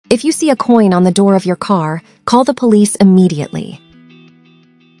If you see a coin on the door of your car, call the police immediately.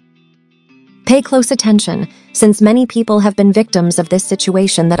 Pay close attention, since many people have been victims of this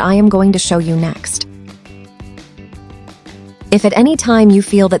situation that I am going to show you next. If at any time you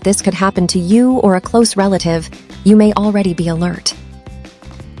feel that this could happen to you or a close relative, you may already be alert.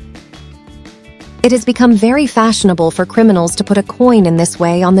 It has become very fashionable for criminals to put a coin in this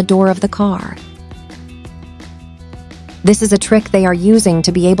way on the door of the car. This is a trick they are using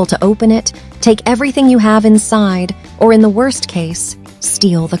to be able to open it, take everything you have inside, or in the worst case,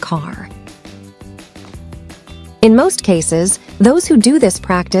 steal the car. In most cases, those who do this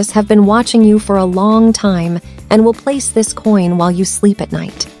practice have been watching you for a long time and will place this coin while you sleep at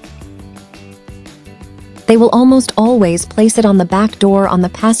night. They will almost always place it on the back door on the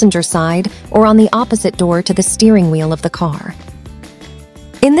passenger side or on the opposite door to the steering wheel of the car.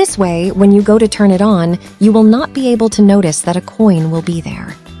 In this way, when you go to turn it on, you will not be able to notice that a coin will be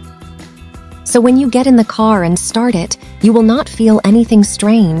there. So when you get in the car and start it, you will not feel anything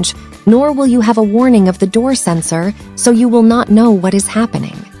strange, nor will you have a warning of the door sensor, so you will not know what is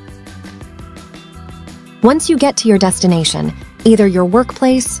happening. Once you get to your destination, either your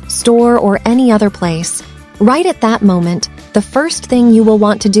workplace, store, or any other place, right at that moment, the first thing you will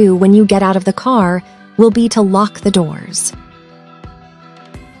want to do when you get out of the car will be to lock the doors.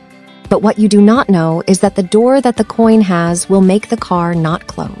 But what you do not know is that the door that the coin has will make the car not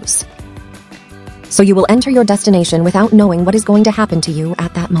close. So you will enter your destination without knowing what is going to happen to you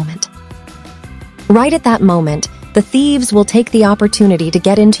at that moment. Right at that moment, the thieves will take the opportunity to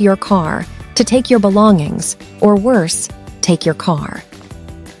get into your car, to take your belongings, or worse, take your car.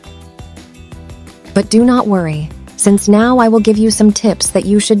 But do not worry, since now I will give you some tips that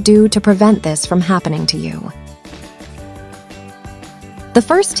you should do to prevent this from happening to you. The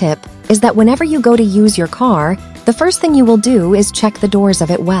first tip is that whenever you go to use your car, the first thing you will do is check the doors of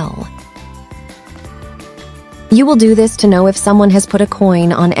it well. You will do this to know if someone has put a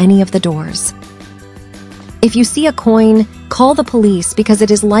coin on any of the doors. If you see a coin, call the police because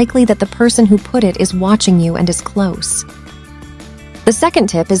it is likely that the person who put it is watching you and is close. The second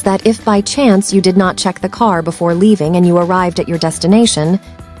tip is that if by chance you did not check the car before leaving and you arrived at your destination,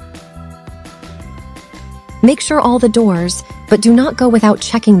 make sure all the doors, but do not go without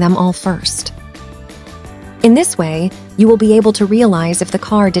checking them all first. In this way, you will be able to realize if the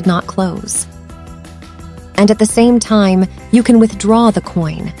car did not close. And at the same time, you can withdraw the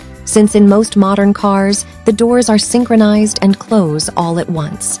coin, since in most modern cars, the doors are synchronized and close all at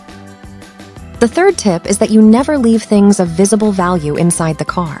once. The third tip is that you never leave things of visible value inside the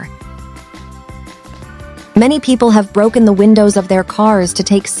car. Many people have broken the windows of their cars to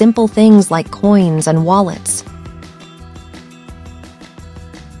take simple things like coins and wallets.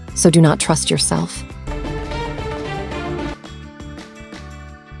 So do not trust yourself.